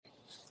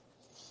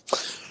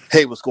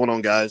Hey, what's going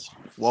on, guys?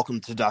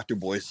 Welcome to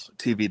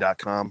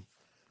drboycetv.com,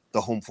 the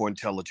home for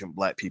intelligent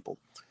black people.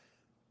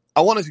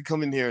 I wanted to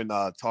come in here and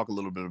talk a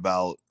little bit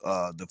about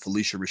the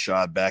Phylicia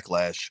Rashad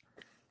backlash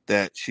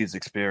that she's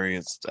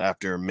experienced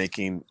after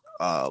making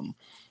her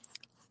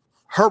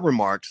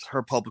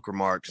public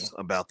remarks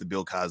about the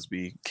Bill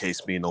Cosby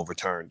case being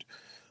overturned.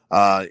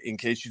 In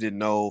case you didn't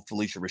know,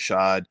 Phylicia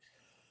Rashad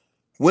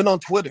went on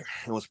Twitter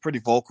and was pretty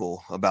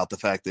vocal about the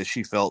fact that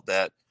she felt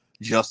that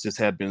justice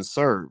had been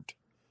served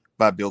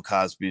by Bill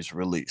Cosby's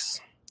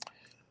release.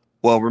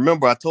 Well,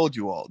 remember, I told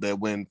you all that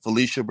when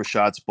Phylicia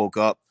Rashad spoke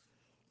up,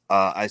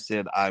 I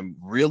said, I'm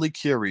really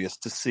curious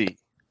to see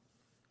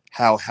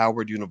how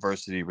Howard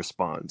University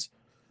responds.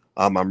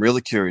 I'm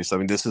really curious. I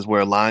mean, this is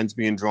where lines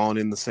being drawn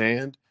in the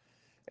sand,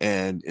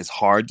 and it's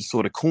hard to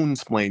sort of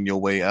coonsplain your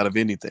way out of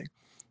anything.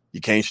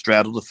 You can't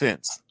straddle the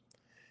fence.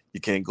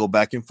 You can't go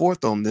back and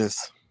forth on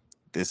this.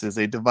 This is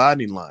a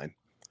dividing line.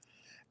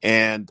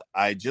 And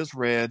I just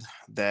read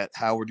that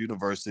Howard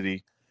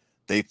University,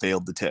 they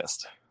failed the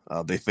test.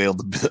 They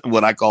failed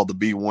what I call the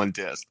B1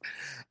 test.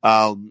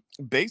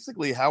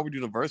 Basically, Howard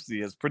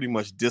University has pretty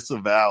much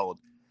disavowed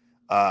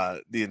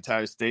the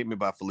entire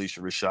statement by Phylicia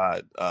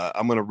Rashad.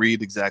 I'm going to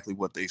read exactly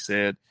what they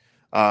said.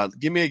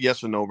 Give me a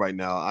yes or no right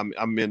now.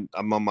 I'm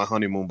on my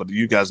honeymoon, but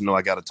you guys know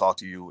I got to talk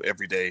to you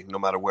every day, no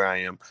matter where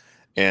I am.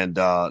 And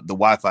the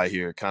Wi-Fi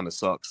here kind of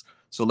sucks.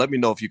 So let me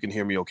know if you can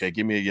hear me okay.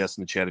 Give me a yes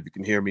in the chat if you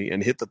can hear me,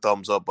 and hit the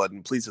thumbs up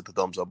button. Please hit the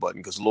thumbs up button,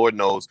 because Lord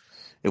knows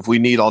if we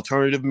need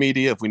alternative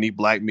media, if we need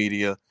black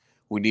media,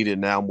 we need it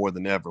now more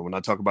than ever. When I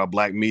talk about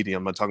black media,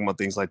 I'm not talking about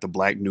things like the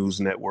Black News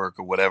Network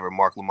or whatever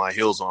Mark Lamont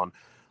Hill's on.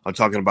 I'm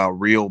talking about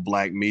real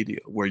black media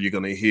where you're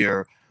going to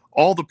hear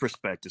all the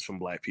perspectives from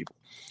black people.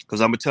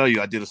 Because I'm going to tell you,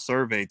 I did a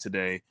survey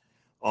today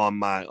on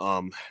my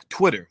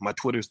Twitter. My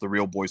Twitter is The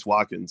Real Boyce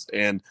Watkins.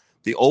 And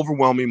the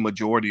overwhelming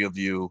majority of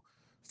you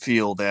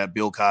feel that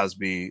Bill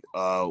Cosby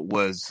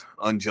was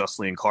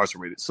unjustly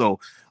incarcerated. So,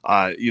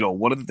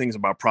 one of the things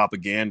about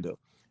propaganda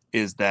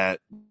is that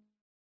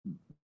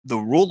the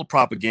rule of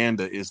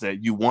propaganda is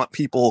that you want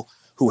people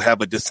who have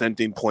a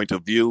dissenting point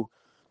of view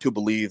to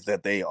believe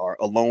that they are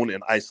alone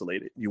and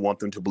isolated. You want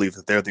them to believe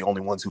that they're the only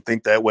ones who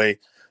think that way.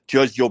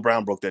 Judge Joe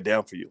Brown broke that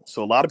down for you.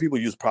 So a lot of people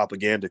use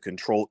propaganda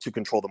to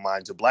control the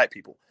minds of black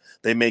people.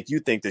 They make you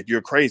think that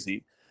you're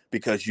crazy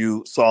because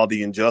you saw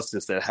the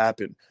injustice that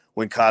happened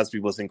when Cosby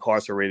was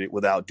incarcerated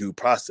without due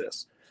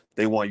process.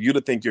 They want you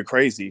to think you're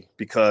crazy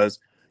because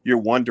you're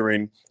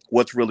wondering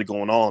what's really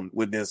going on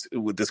with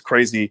this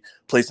crazy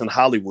place in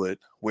Hollywood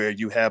where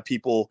you have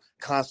people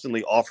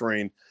constantly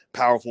offering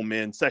powerful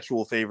men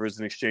sexual favors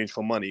in exchange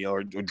for money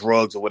or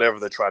drugs or whatever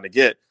they're trying to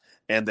get,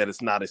 and that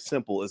it's not as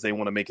simple as they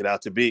want to make it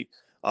out to be.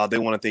 They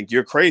want to think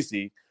you're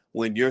crazy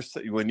when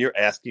you're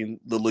asking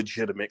the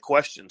legitimate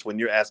questions, when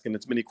you're asking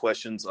as many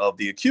questions of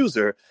the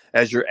accuser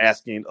as you're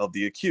asking of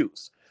the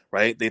accused,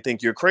 right? They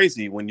think you're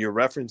crazy when you're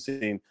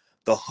referencing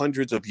the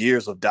hundreds of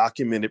years of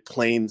documented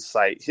plain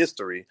sight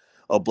history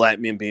of black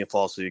men being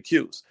falsely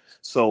accused.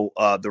 So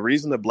the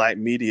reason that black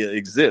media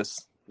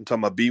exists, I'm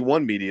talking about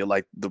B1 media,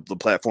 like the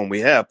platform we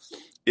have,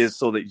 is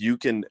so that you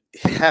can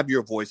have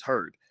your voice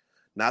heard.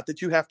 Not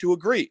that you have to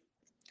agree.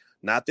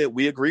 Not that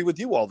we agree with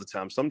you all the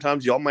time.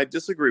 Sometimes y'all might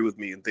disagree with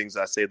me and things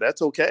I say.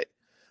 That's okay.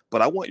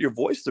 But I want your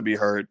voice to be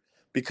heard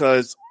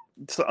because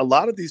a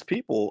lot of these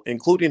people,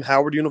 including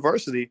Howard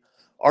University,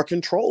 are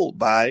controlled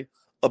by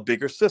a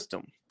bigger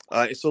system.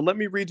 So let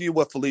me read to you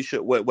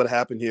what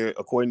happened here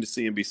according to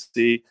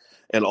CNBC,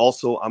 and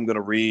also I'm going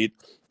to read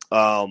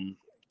or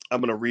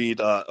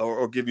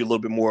give you a little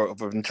bit more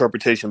of an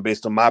interpretation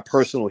based on my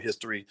personal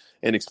history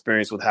and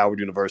experience with Howard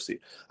University.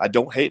 I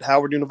don't hate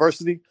Howard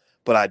University,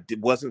 but I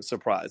wasn't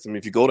surprised. I mean,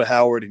 if you go to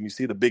Howard and you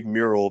see the big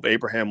mural of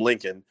Abraham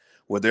Lincoln,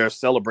 where they're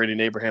celebrating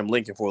Abraham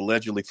Lincoln for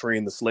allegedly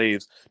freeing the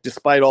slaves,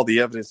 despite all the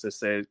evidence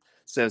that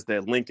says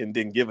that Lincoln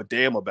didn't give a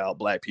damn about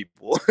black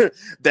people,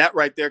 that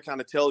right there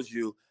kind of tells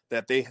you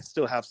that they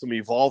still have some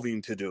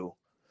evolving to do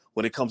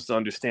when it comes to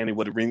understanding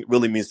what it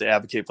really means to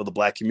advocate for the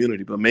black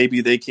community. But maybe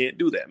they can't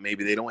do that.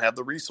 Maybe they don't have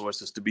the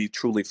resources to be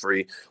truly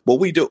free. But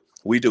we do.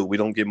 We do. We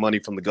don't get money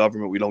from the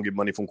government. We don't get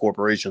money from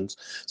corporations.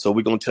 So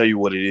we're going to tell you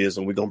what it is,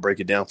 and we're going to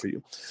break it down for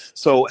you.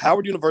 So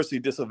Howard University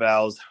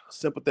disavows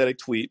sympathetic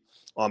tweet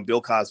on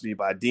Bill Cosby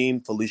by Dean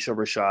Phylicia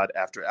Rashad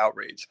after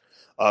outrage.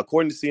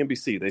 According to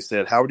CNBC, they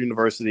said Howard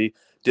University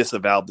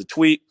disavowed the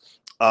tweet.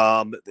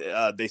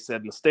 They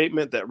said in a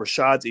statement that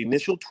Rashad's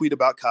initial tweet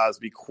about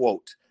Cosby,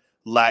 quote,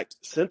 lacked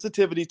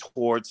sensitivity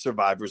towards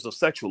survivors of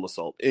sexual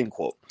assault, end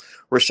quote.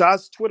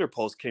 Rashad's Twitter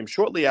post came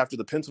shortly after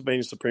the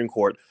Pennsylvania Supreme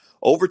Court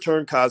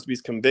overturned Cosby's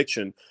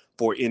conviction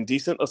for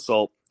indecent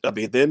assault of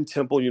a then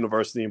Temple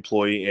University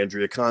employee,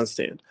 Andrea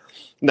Constand.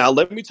 Now,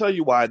 let me tell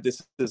you why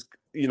this is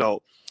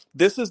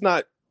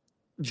not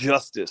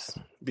justice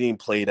being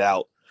played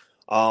out.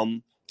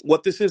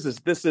 What this is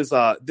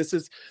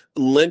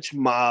lynch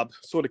mob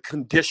sort of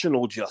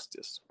conditional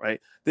justice, right?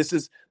 This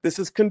is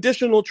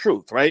conditional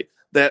truth, right?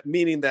 That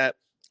meaning that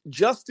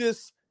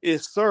justice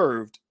is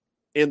served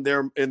in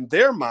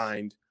their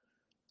mind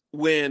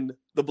when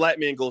the black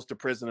man goes to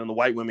prison and the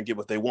white women get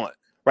what they want,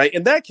 right?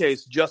 In that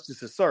case,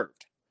 justice is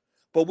served.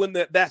 But when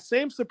that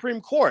same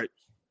Supreme Court,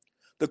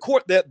 the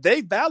court that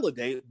they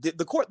validate,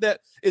 the court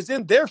that is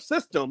in their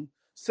system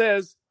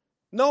says,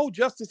 no,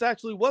 justice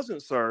actually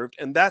wasn't served,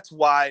 and that's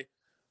why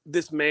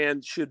this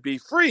man should be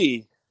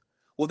free.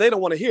 Well, they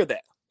don't want to hear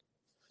that.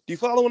 Do you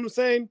follow what I'm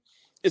saying?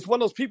 It's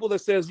one of those people that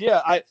says,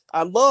 yeah,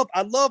 I love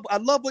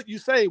what you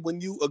say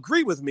when you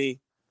agree with me,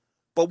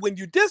 but when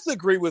you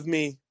disagree with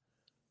me,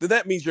 then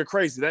that means you're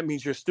crazy. That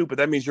means you're stupid.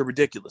 That means you're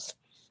ridiculous.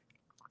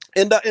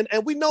 And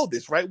we know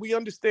this, right? We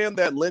understand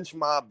that lynch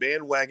mob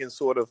bandwagon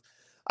sort of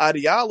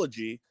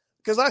ideology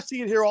because I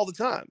see it here all the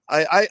time.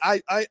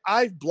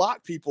 I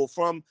block people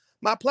from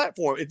my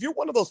platform. If you're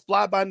one of those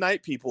fly by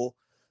night people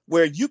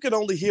where you can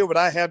only hear what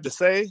I have to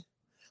say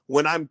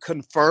when I'm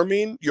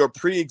confirming your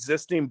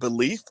pre-existing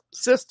belief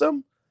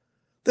system,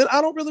 then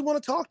I don't really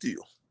want to talk to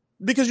you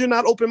because you're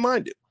not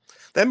open-minded.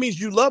 That means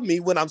you love me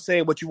when I'm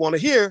saying what you want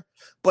to hear,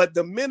 but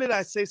the minute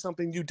I say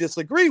something you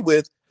disagree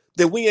with,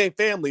 then we ain't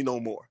family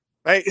no more.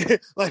 Right?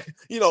 Like,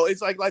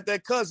 it's like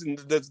that cousin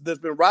that's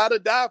been ride or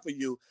die for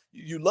you.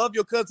 You love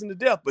your cousin to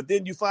death, but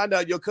then you find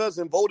out your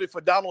cousin voted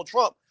for Donald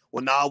Trump.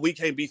 Well, nah, we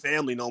can't be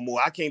family no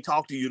more. I can't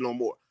talk to you no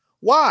more.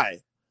 Why?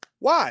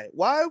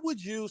 Why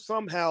would you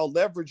somehow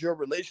leverage your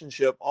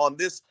relationship on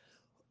this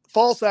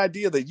false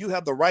idea that you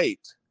have the right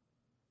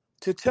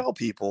to tell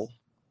people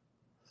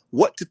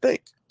what to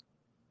think?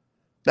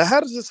 Now,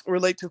 how does this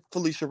relate to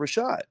Phylicia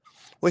Rashad?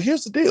 Well,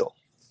 here's the deal.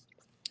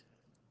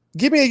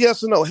 Give me a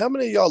yes or no. How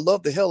many of y'all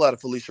love the hell out of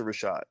Phylicia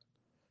Rashad?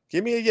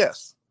 Give me a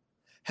yes.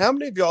 How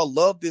many of y'all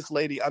love this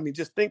lady? I mean,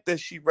 just think that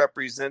she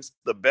represents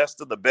the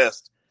best of the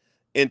best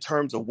in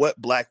terms of what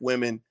black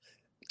women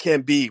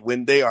can be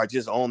when they are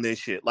just on their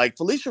shit. Like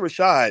Phylicia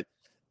Rashad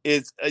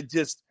is I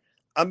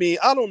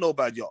don't know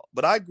about y'all,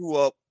 but I grew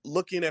up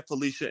looking at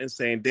Phylicia and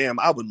saying, damn,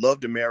 I would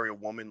love to marry a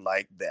woman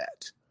like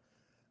that.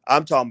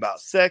 I'm talking about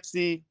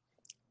sexy,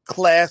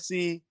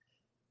 classy,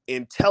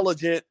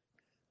 intelligent.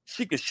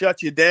 She could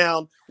shut you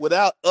down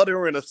without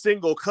uttering a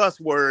single cuss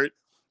word,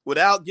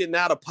 without getting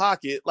out of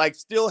pocket, like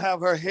still have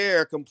her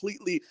hair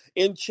completely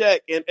in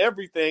check and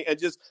everything, and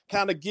just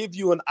kind of give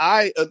you an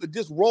eye,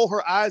 just roll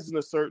her eyes in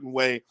a certain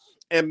way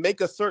and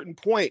make a certain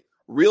point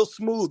real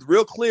smooth,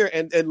 real clear,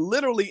 and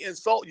literally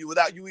insult you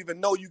without you even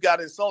know you got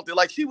insulted.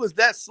 Like she was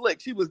that slick.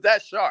 She was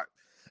that sharp.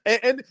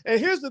 And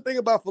here's the thing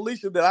about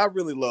Phylicia that I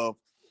really love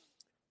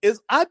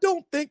is I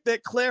don't think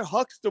that Claire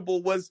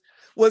Huxtable was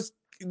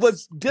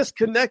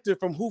disconnected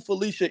from who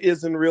Phylicia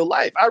is in real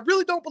life. I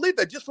really don't believe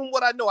that, just from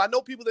what I know. I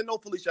know people that know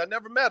Phylicia. I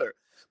never met her,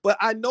 but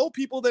I know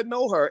people that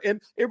know her.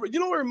 And you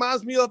know what it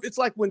reminds me of? It's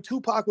like when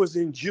Tupac was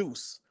in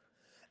Juice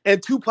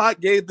and Tupac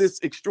gave this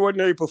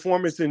extraordinary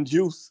performance in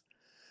Juice.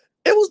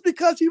 It was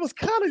because he was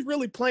kind of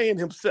really playing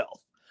himself,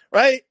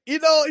 right? He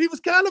was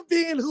kind of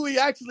being who he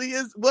actually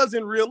was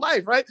in real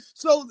life, right?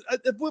 So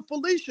with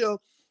Phylicia,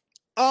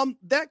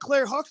 that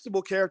Claire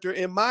Huxtable character,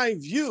 in my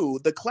view,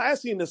 the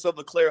classiness of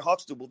the Claire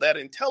Huxtable, that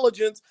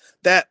intelligence,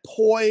 that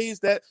poise,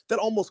 that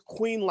almost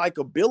queen-like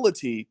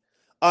ability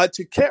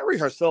to carry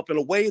herself in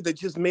a way that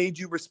just made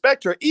you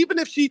respect her. Even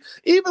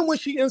when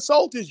she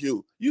insulted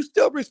you, you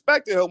still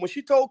respected her. When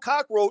she told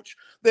Cockroach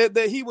that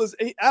he was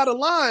out of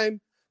line,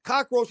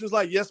 Cockroach was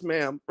like, yes,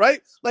 ma'am, right?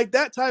 Like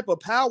that type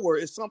of power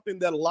is something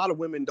that a lot of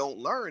women don't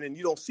learn, and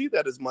you don't see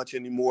that as much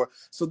anymore.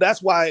 So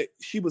that's why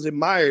she was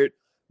admired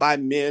by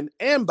men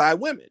and by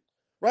women,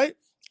 right?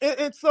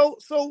 And so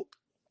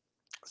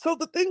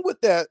the thing with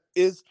that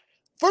is,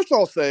 first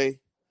I'll say,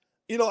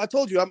 I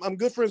told you I'm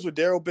good friends with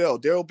Daryl Bell.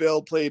 Daryl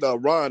Bell played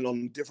Ron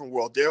on Different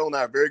World. Daryl and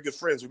I are very good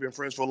friends. We've been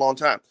friends for a long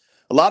time.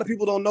 A lot of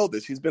people don't know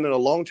this. He's been in a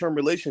long-term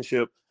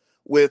relationship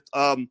with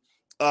the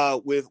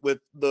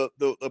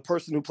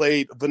person who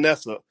played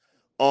Vanessa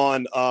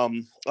on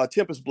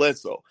Tempest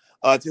Bledsoe,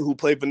 who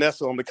played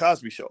Vanessa on The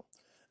Cosby Show.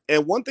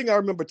 And one thing I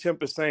remember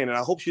Tempest saying, and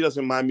I hope she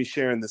doesn't mind me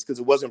sharing this because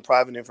it wasn't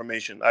private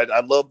information.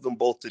 I love them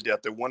both to death.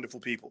 They're wonderful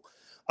people.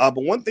 But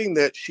one thing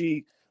that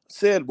she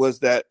said was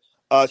that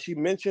she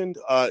mentioned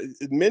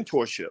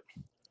mentorship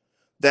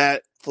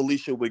that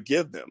Phylicia would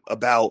give them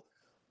about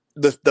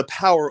the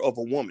power of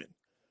a woman,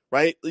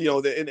 right?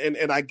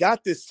 And I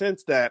got this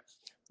sense that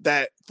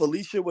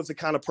Phylicia was the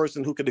kind of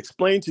person who could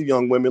explain to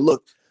young women,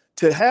 look,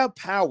 to have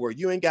power,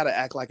 you ain't got to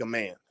act like a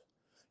man.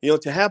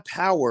 To have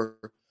power,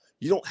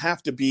 you don't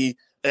have to be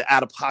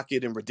out of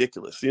pocket and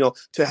ridiculous.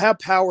 To have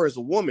power as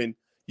a woman,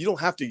 you don't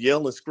have to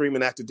yell and scream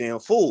and act a damn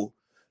fool.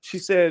 She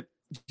said,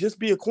 just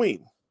be a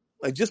queen.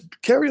 Like, just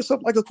carry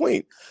yourself like a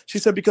queen. She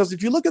said, because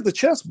if you look at the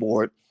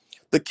chessboard,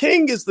 the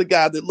king is the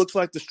guy that looks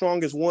like the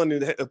strongest one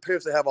and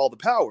appears to have all the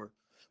power.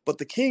 But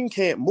the king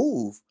can't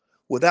move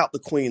without the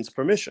queen's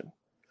permission.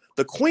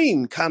 The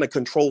queen kind of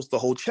controls the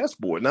whole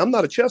chessboard. Now, I'm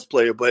not a chess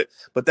player, but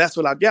that's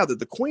what I've gathered.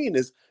 The queen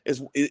is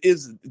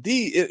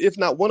the, if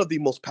not one of the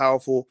most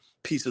powerful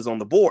pieces on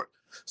the board.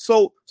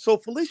 So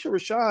Phylicia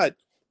Rashad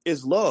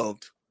is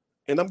loved,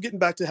 and I'm getting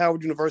back to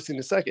Howard University in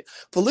a second.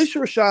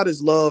 Phylicia Rashad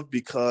is loved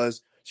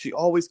because she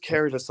always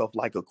carried herself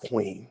like a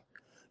queen.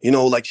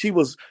 Like she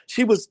was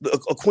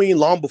a queen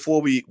long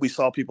before we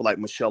saw people like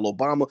Michelle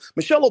Obama.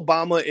 Michelle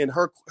Obama and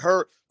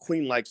her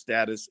queen-like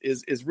status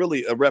is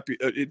really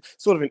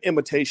sort of an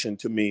imitation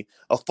to me,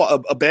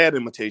 a bad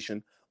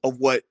imitation of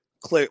what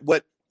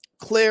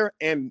Claire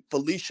and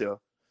Phylicia.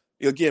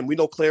 Again, we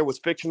know Claire was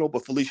fictional,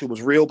 but Phylicia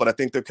was real. But I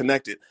think they're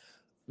connected.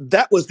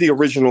 That was the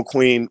original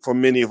queen for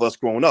many of us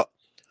growing up.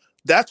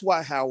 That's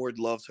why Howard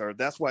loves her.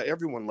 That's why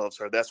everyone loves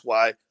her. That's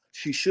why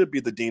she should be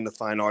the dean of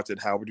fine arts at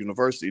Howard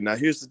University. Now,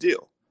 here's the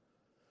deal.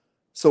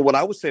 So what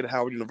I would say to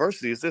Howard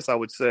University is this. I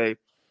would say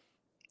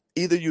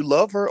either you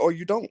love her or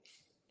you don't.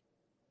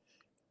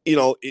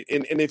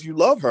 And if you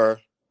love her,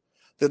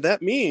 then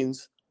that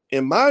means,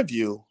 in my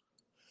view,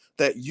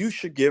 that you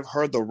should give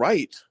her the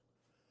right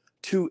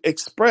to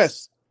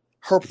express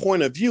her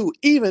point of view,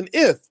 even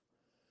if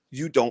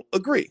you don't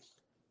agree.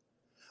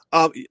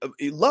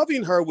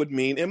 Loving her would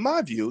mean, in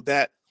my view,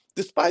 that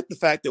despite the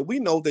fact that we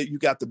know that you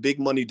got the big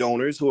money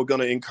donors who are going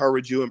to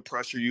encourage you and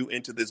pressure you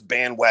into this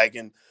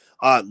bandwagon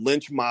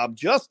lynch mob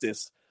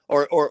justice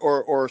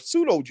or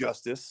pseudo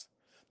justice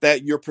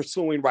that you're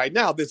pursuing right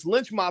now, this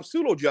lynch mob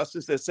pseudo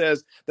justice that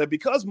says that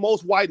because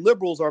most white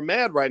liberals are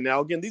mad right now,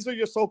 again, these are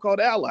your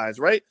so-called allies,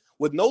 right?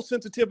 With no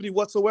sensitivity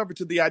whatsoever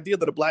to the idea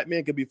that a black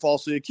man can be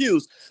falsely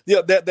accused,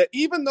 that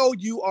even though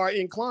you are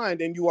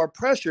inclined and you are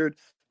pressured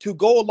to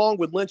go along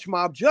with lynch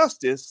mob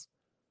justice,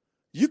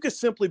 you could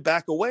simply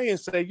back away and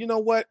say, you know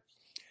what?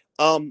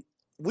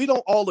 We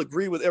don't all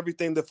agree with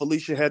everything that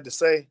Phylicia had to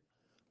say,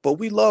 but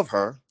we love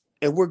her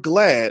and we're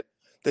glad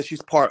that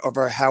she's part of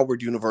our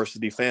Howard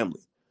University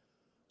family.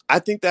 I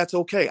think that's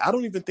okay. I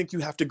don't even think you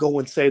have to go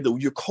and say that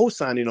you're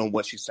co-signing on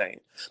what she's saying,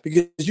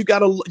 because you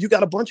got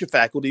a bunch of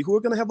faculty who are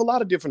going to have a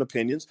lot of different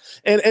opinions,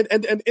 and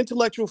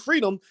intellectual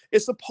freedom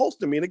is supposed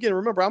to mean, again,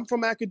 remember, I'm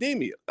from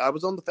academia. I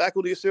was on the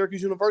faculty of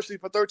Syracuse University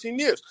for 13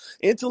 years.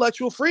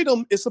 Intellectual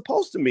freedom is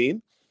supposed to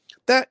mean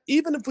that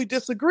even if we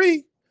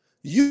disagree,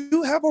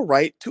 you have a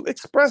right to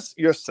express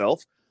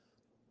yourself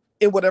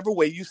in whatever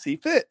way you see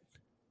fit.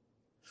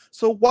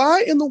 So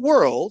why in the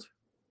world,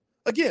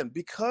 again,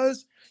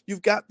 because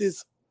you've got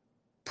this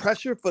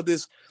pressure for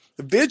this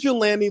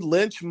vigilante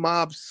lynch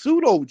mob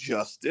pseudo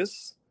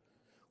justice,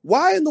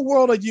 why in the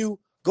world are you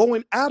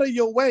going out of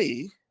your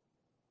way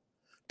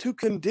to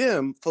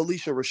condemn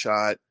Phylicia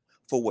Rashad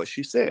for what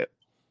she said?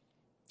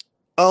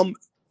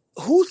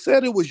 Who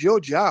said it was your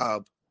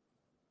job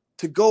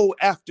to go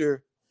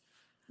after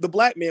the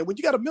black man when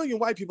you got a million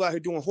white people out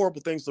here doing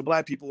horrible things to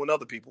black people and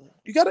other people?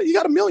 You got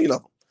a million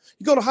of them.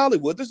 You go to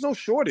Hollywood, there's no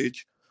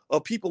shortage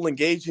of people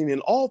engaging in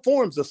all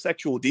forms of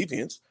sexual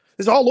deviance.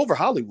 It's all over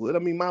Hollywood. I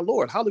mean, my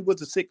Lord,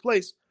 Hollywood's a sick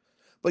place.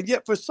 But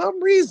yet, for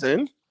some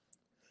reason,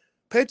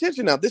 pay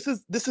attention now. This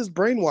is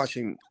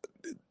brainwashing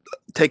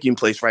taking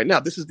place right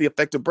now. This is the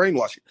effect of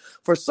brainwashing.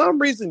 For some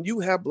reason, you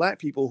have black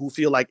people who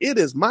feel like it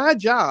is my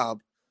job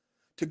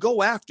to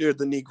go after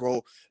the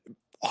Negro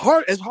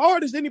as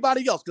hard as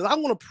anybody else, because I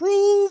want to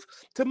prove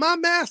to my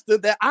master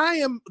that I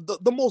am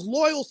the most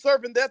loyal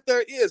servant that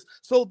there is,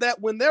 so that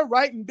when they're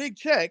writing big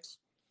checks,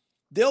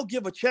 they'll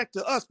give a check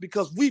to us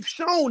because we've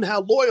shown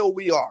how loyal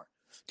we are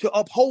to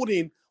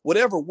upholding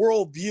whatever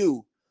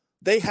worldview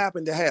they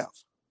happen to have.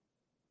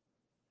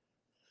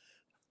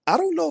 I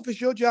don't know if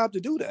it's your job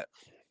to do that.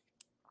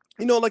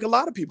 Like a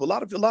lot of people, a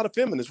lot of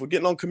feminists were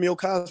getting on Camille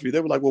Cosby.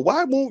 They were like, well,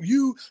 why won't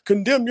you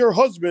condemn your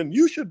husband?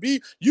 You should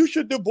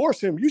divorce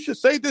him. You should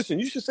say this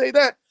and you should say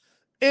that.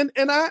 And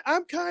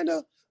I'm kind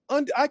of,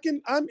 I'm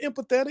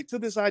empathetic to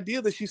this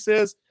idea that she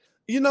says,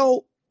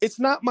 it's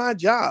not my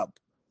job.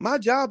 My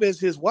job as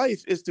his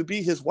wife is to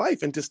be his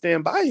wife and to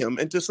stand by him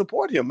and to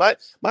support him.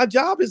 My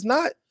job is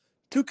not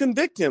to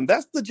convict him.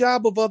 That's the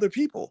job of other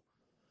people.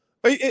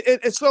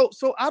 And so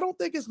I don't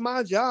think it's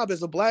my job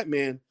as a black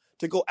man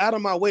to go out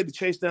of my way to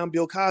chase down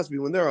Bill Cosby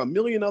when there are a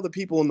million other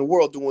people in the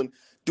world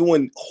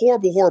doing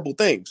horrible, horrible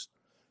things,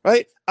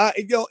 right?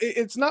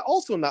 It's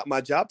not my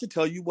job to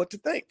tell you what to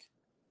think.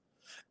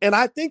 And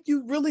I think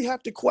you really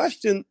have to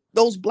question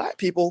those black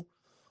people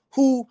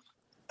who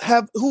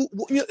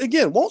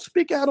again won't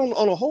speak out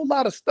on a whole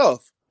lot of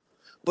stuff,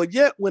 but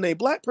yet when a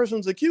black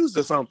person's accused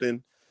of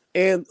something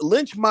and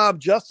lynch mob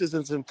justice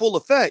is in full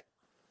effect,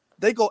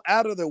 they go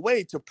out of their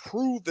way to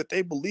prove that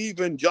they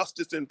believe in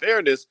justice and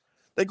fairness.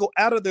 They go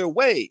out of their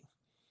way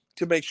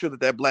to make sure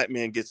that black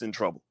man gets in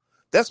trouble.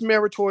 That's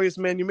meritorious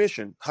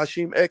manumission.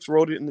 Hashim X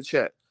wrote it in the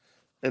chat.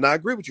 And I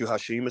agree with you,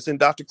 Hashim. It's in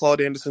Dr.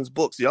 Claude Anderson's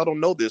books. Y'all don't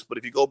know this, but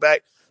if you go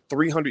back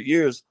 300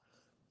 years,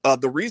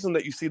 the reason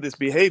that you see this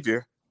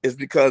behavior is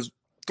because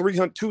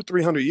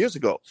 300 years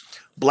ago,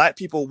 black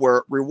people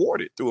were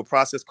rewarded through a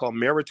process called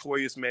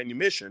meritorious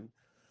manumission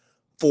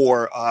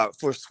for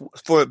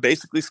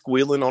basically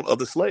squealing on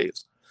other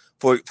slaves,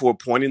 for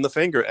pointing the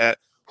finger at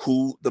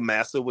who the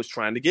master was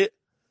trying to get.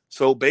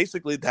 So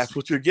basically, that's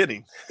what you're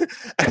getting.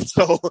 And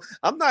so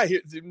I'm not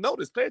here.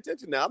 Notice, pay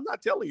attention now. I'm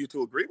not telling you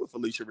to agree with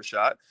Phylicia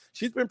Rashad.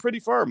 She's been pretty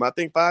firm. I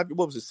think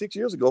 6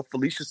 years ago,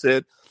 Phylicia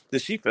said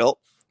that she felt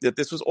that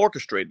this was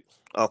orchestrated.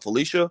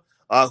 Phylicia,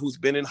 who's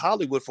been in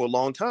Hollywood for a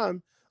long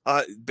time,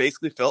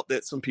 basically felt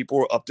that some people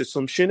were up to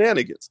some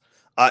shenanigans.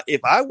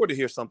 If I were to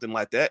hear something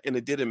like that and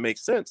it didn't make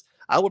sense,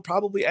 I would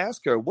probably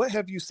ask her, what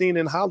have you seen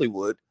in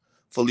Hollywood,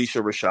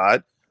 Phylicia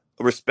Rashad,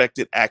 a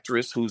respected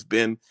actress who's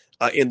been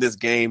in this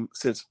game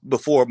since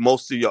before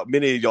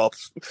many of y'all,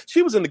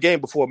 she was in the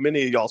game before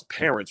many of y'all's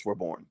parents were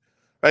born,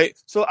 right?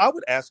 So I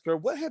would ask her,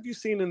 what have you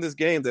seen in this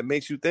game that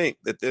makes you think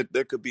that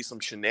there could be some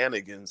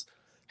shenanigans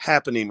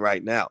happening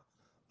right now?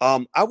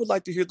 I would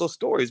like to hear those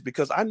stories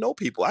because I know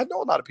people. I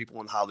know a lot of people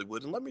in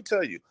Hollywood. And let me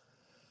tell you,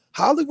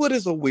 Hollywood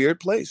is a weird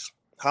place.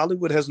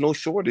 Hollywood has no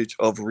shortage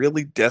of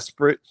really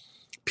desperate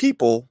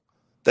people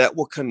that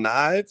will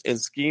connive and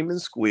scheme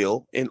and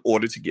squeal in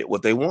order to get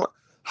what they want.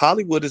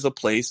 Hollywood is a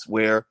place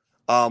where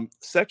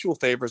sexual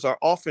favors are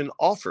often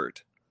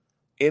offered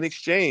in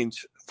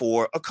exchange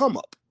for a come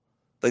up.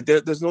 Like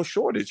there's no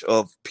shortage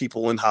of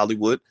people in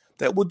Hollywood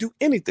that will do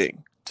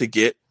anything to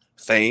get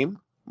fame,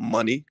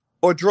 money,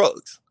 or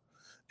drugs.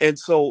 And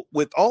so,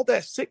 with all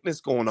that sickness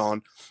going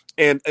on,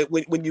 and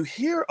when you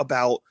hear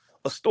about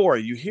a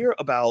story, you hear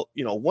about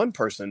one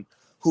person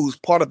who's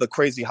part of the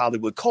crazy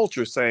Hollywood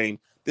culture saying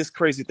this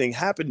crazy thing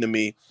happened to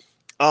me.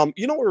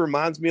 You know what it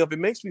reminds me of? It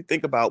makes me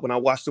think about when I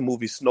watched the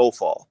movie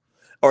Snowfall,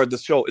 or the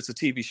show. It's a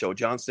TV show,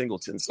 John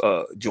Singleton's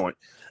joint,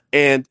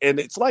 and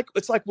it's like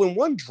when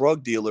one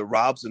drug dealer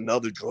robs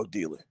another drug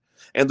dealer,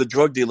 and the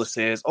drug dealer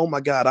says, "Oh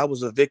my God, I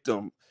was a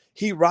victim.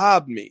 He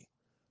robbed me,"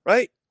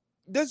 right?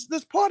 There's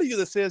part of you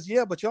that says,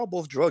 "Yeah, but y'all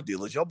both drug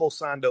dealers. Y'all both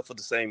signed up for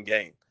the same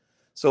game."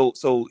 So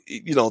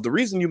the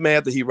reason you're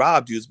mad that he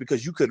robbed you is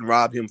because you couldn't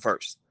rob him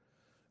first,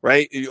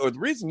 right? Or the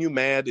reason you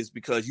mad is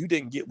because you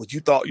didn't get what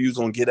you thought you was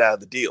gonna get out of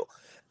the deal.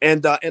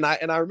 And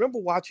I remember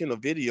watching a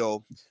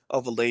video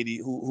of a lady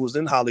who was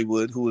in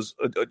Hollywood, who was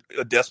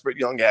a desperate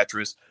young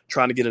actress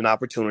trying to get an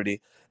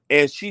opportunity,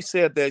 and she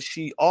said that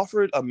she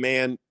offered a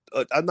man.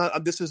 I'm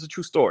not. This is a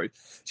true story.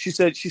 She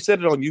said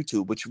it on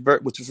YouTube, which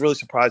was really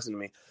surprising to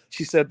me.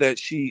 She said that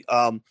she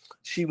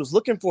was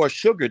looking for a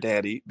sugar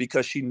daddy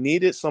because she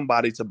needed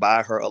somebody to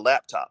buy her a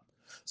laptop.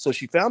 So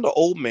she found an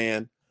old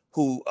man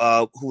who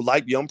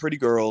liked young pretty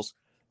girls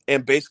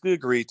and basically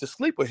agreed to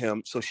sleep with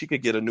him so she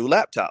could get a new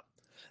laptop.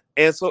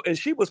 And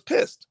she was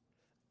pissed.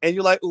 And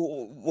you're like,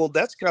 well,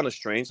 that's kind of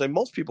strange. Like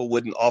most people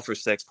wouldn't offer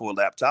sex for a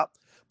laptop,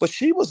 but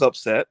she was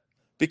upset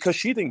because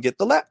she didn't get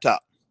the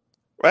laptop,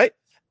 right?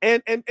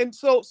 And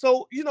so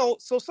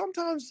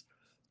sometimes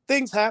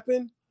things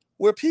happen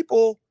where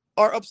people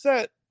are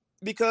upset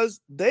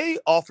because they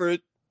offered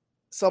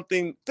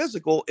something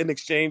physical in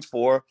exchange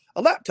for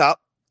a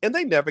laptop and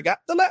they never got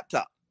the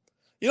laptop.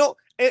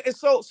 And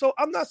so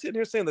I'm not sitting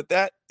here saying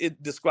that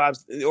it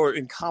describes or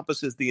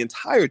encompasses the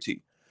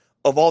entirety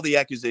of all the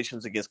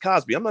accusations against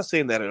Cosby. I'm not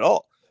saying that at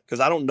all because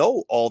I don't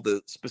know all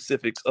the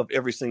specifics of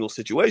every single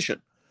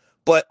situation.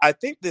 But I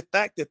think the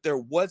fact that there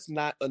was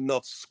not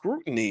enough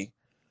scrutiny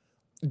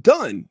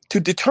done to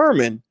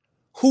determine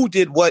who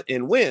did what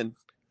and when,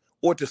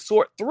 or to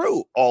sort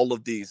through all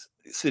of these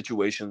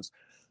situations,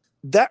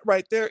 that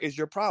right there is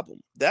your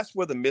problem. That's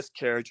where the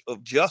miscarriage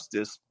of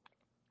justice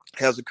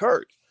has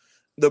occurred.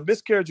 The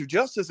miscarriage of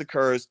justice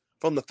occurs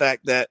from the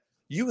fact that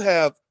you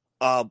have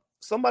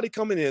somebody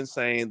coming in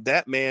saying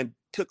that man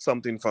took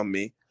something from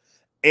me,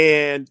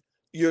 and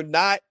you're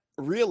not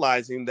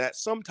realizing that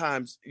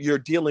sometimes you're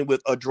dealing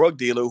with a drug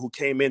dealer who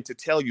came in to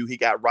tell you he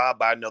got robbed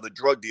by another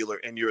drug dealer,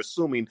 and you're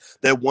assuming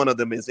that one of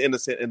them is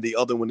innocent and the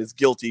other one is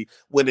guilty,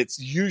 when it's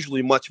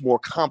usually much more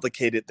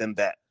complicated than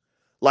that.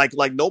 Like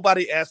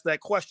nobody asked that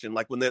question.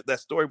 Like when that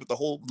story with the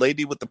whole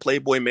lady with the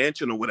Playboy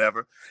Mansion or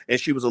whatever, and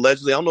she was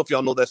allegedly, I don't know if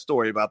y'all know that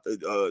story about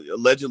the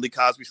allegedly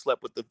Cosby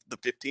slept with the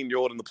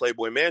 15-year-old in the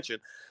Playboy Mansion.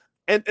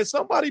 And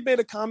somebody made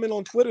a comment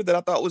on Twitter that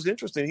I thought was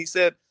interesting. He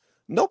said,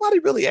 nobody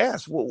really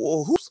asked,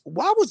 well,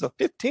 why was a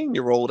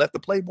 15-year-old at the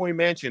Playboy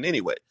Mansion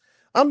anyway?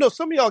 I don't know.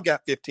 Some of y'all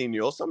got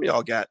 15-year-olds. Some of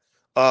y'all got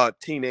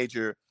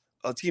teenagers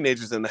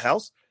in the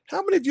house.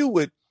 How many of you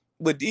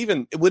how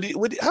many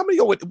of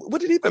you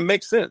would it even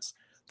make sense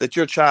that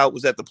your child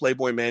was at the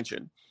Playboy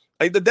Mansion?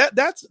 Like so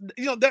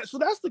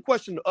that's the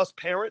question us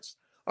parents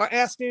are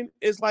asking,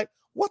 is like,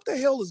 what the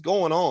hell is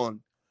going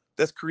on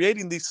that's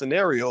creating these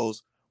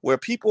scenarios where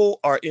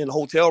people are in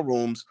hotel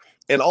rooms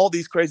and all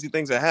these crazy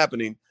things are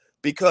happening,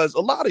 because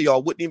a lot of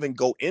y'all wouldn't even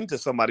go into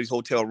somebody's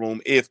hotel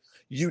room if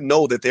you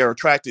know that they're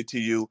attracted to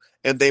you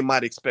and they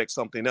might expect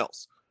something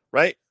else,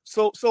 right?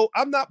 So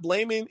I'm not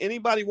blaming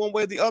anybody one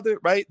way or the other,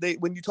 right?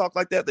 When you talk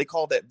like that, they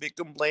call that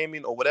victim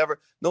blaming or whatever.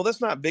 No,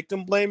 that's not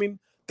victim blaming.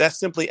 That's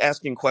simply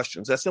asking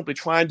questions. That's simply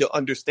trying to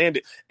understand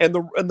it. And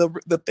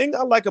the thing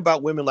I like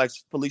about women like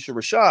Phylicia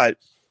Rashad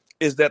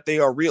is that they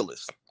are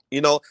realists.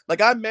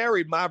 Like I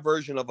married my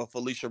version of a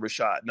Phylicia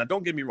Rashad. Now,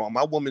 don't get me wrong,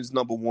 my woman's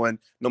number one,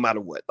 no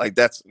matter what. Like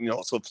that's,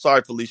 So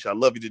sorry, Phylicia, I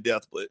love you to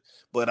death,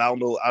 but I don't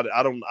know,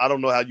 I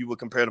don't know how you would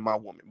compare to my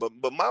woman.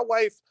 But my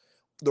wife,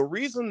 the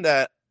reason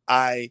that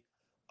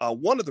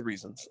one of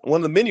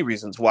the many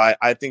reasons why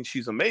I think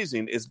she's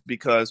amazing is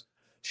because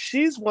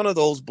she's one of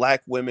those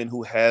Black women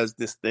who has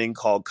this thing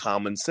called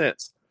common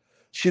sense.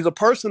 She's a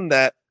person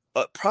that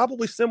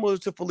probably similar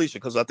to Phylicia,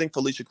 because I think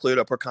Phylicia cleared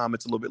up her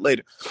comments a little bit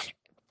later.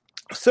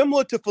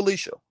 Similar to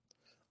Phylicia,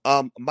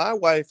 My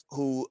wife,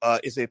 who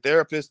is a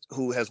therapist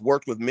who has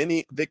worked with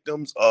many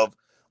victims of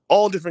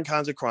all different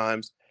kinds of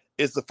crimes,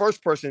 is the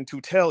first person to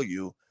tell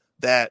you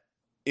that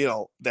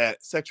that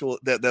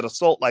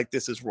assault like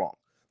this is wrong.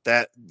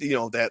 That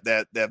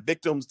that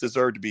victims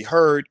deserve to be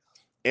heard,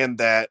 and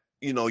that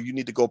you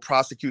need to go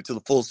prosecute to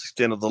the fullest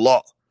extent of the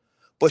law.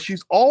 But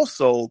she's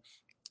also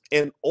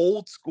an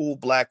old school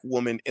Black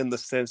woman in the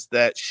sense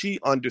that she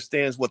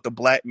understands what the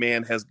Black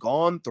man has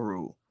gone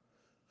through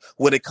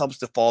when it comes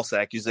to false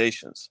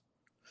accusations.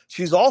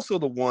 She's also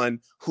the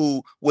one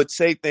who would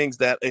say things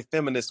that a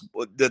feminist,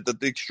 the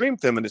extreme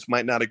feminist,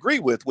 might not agree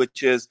with,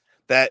 which is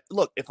that,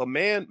 look, if a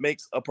man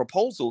makes a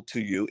proposal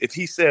to you, if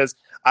he says,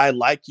 I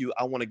like you,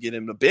 I want to get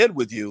into bed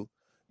with you,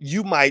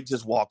 you might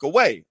just walk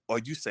away, or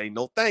you say,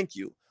 no, thank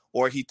you.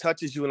 Or he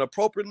touches you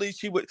inappropriately,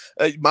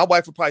 my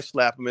wife would probably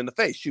slap him in the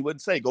face. She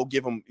wouldn't say, go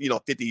give him,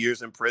 50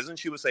 years in prison.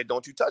 She would say,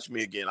 don't you touch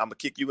me again. I'm gonna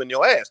kick you in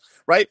your ass.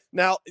 Right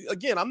now,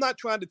 again, I'm not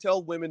trying to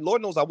tell women,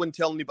 Lord knows I wouldn't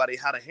tell anybody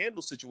how to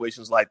handle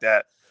situations like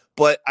that.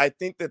 But I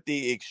think that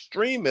the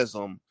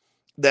extremism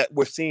that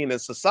we're seeing in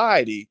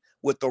society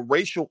with the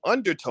racial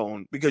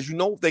undertone, because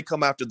they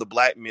come after the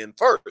Black men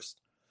first,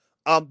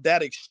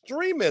 that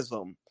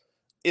extremism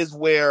is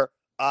where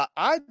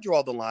I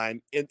draw the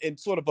line in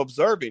sort of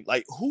observing,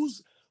 like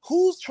who's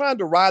trying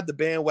to ride the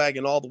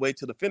bandwagon all the way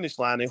to the finish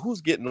line and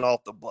who's getting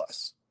off the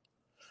bus.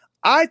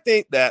 I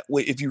think that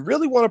if you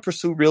really want to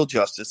pursue real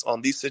justice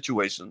on these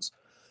situations,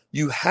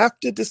 you have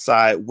to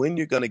decide when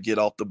you're going to get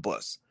off the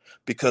bus,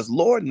 because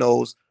Lord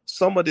knows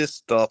some of this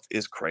stuff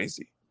is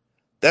crazy.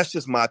 That's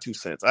just my 2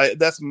 cents.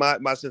 That's my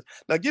sense.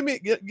 Now, give me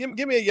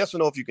a yes or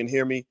no if you can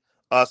hear me.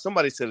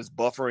 Somebody said it's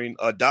buffering.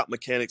 Dot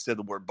Mechanic said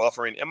the word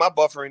buffering. Am I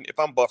buffering? If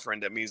I'm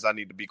buffering, that means I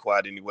need to be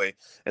quiet anyway.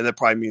 And that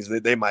probably means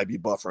that they might be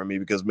buffering me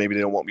because maybe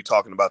they don't want me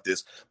talking about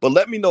this. But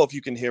let me know if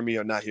you can hear me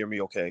or not hear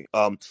me, okay?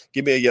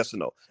 Give me a yes or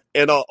no.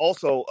 And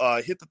also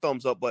hit the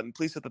thumbs up button.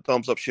 Please hit the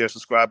thumbs up, share,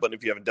 subscribe button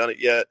if you haven't done it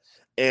yet.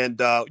 And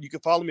you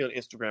can follow me on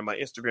Instagram. My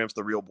Instagram's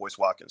The Real Boyce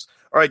Watkins.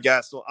 All right,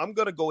 guys. So I'm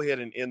going to go ahead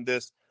and end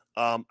this.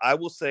 I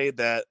will say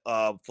that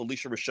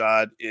Phylicia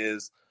Rashad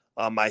is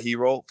my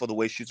hero for the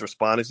way she's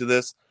responded to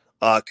this.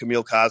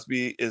 Camille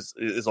Cosby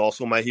is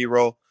also my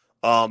hero.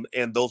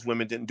 And those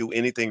women didn't do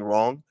anything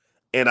wrong.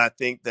 And I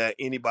think that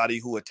anybody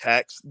who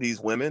attacks these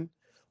women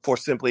for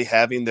simply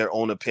having their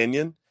own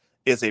opinion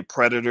is a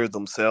predator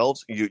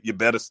themselves. You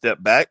better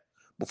step back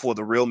before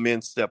the real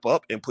men step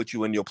up and put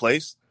you in your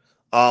place.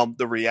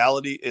 The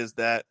reality is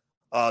that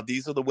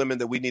these are the women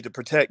that we need to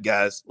protect,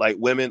 guys. Like,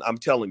 women, I'm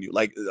telling you,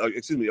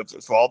 excuse me,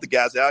 for all the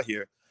guys out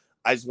here,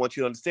 I just want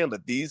you to understand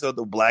that these are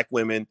the Black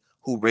women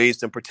who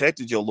raised and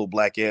protected your little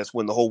Black ass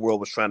when the whole world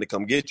was trying to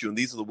come get you. And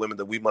these are the women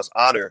that we must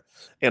honor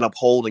and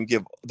uphold and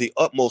give the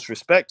utmost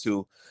respect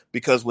to,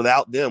 because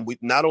without them, we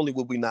not only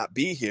would we not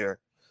be here,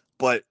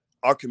 but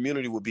our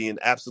community would be in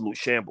absolute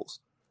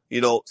shambles.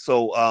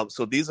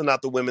 So these are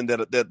not the women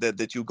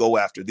that you go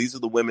after. These are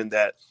the women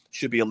that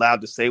should be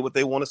allowed to say what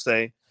they want to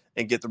say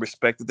and get the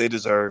respect that they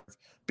deserve,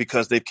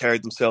 because they've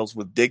carried themselves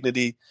with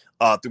dignity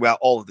throughout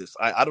all of this.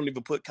 I don't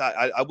even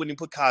I wouldn't even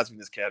put Cosby in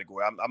this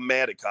category. I'm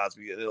mad at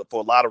Cosby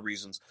for a lot of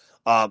reasons,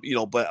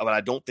 but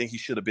I don't think he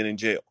should have been in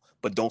jail.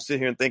 But don't sit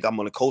here and think I'm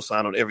going to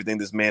co-sign on everything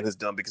this man has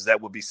done, because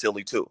that would be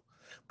silly too.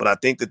 But I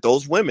think that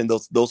those women,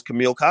 those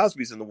Camille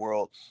Cosbys in the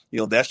world,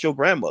 that's your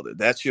grandmother,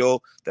 that's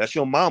your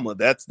mama,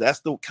 that's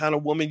the kind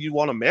of woman you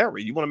want to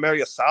marry. You want to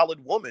marry a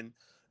solid woman,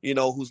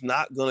 who's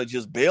not going to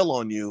just bail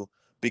on you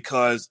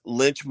because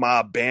lynch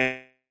mob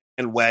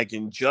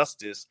bandwagon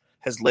justice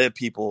has led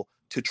people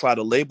to try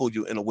to label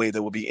you in a way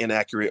that will be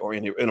inaccurate or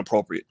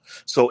inappropriate.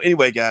 So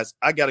anyway, guys,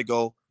 I got to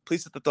go.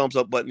 Please hit the thumbs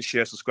up button,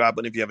 share, subscribe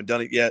button if you haven't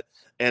done it yet.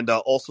 And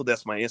also,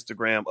 that's my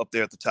Instagram up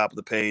there at the top of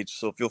the page.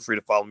 So feel free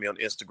to follow me on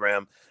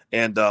Instagram.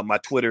 And my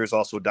Twitter is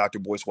also Dr.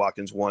 Boyce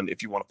Watkins 1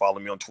 if you want to follow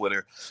me on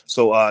Twitter.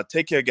 So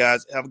take care,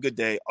 guys. Have a good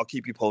day. I'll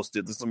keep you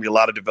posted. There's going to be a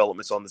lot of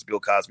developments on this Bill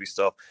Cosby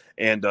stuff.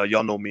 And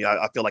y'all know me.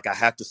 I feel like I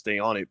have to stay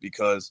on it,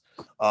 because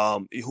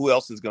who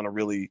else is going to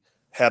really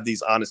have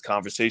these honest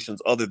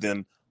conversations other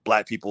than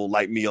Black people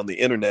like me on the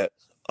internet?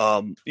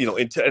 And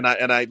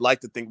I like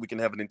to think we can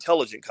have an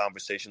intelligent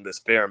conversation that's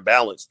fair and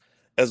balanced,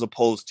 as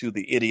opposed to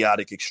the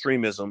idiotic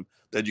extremism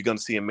that you're going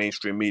to see in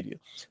mainstream media.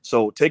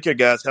 So take care,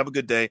 guys. Have a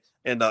good day.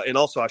 And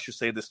also, I should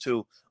say this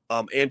too.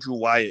 Andrew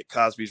Wyatt,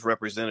 Cosby's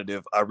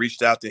representative, I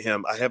reached out to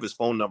him. I have his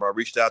phone number. I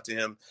reached out to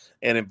him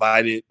and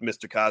invited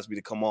Mr. Cosby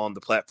to come on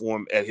the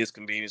platform at his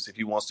convenience if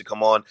he wants to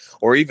come on,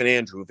 or even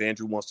Andrew. If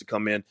Andrew wants to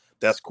come in,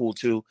 that's cool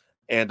too.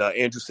 And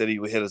Andrew said he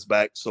would hit us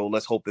back. So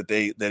let's hope that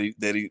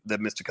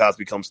Mr.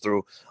 Cosby comes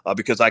through,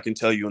 because I can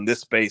tell you in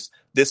this space,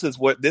 this is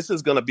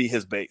going to be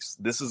his base.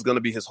 This is going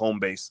to be his home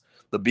base.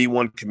 The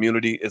B1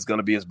 community is going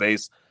to be his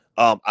base.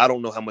 I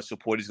don't know how much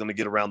support he's going to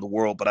get around the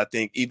world, but I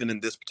think even in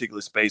this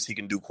particular space, he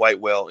can do quite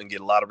well and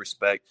get a lot of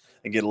respect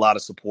and get a lot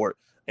of support.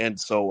 And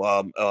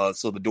so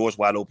the door's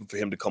wide open for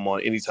him to come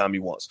on anytime he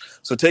wants.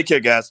 So take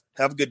care, guys.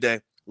 Have a good day.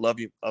 Love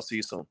you. I'll see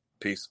you soon.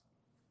 Peace.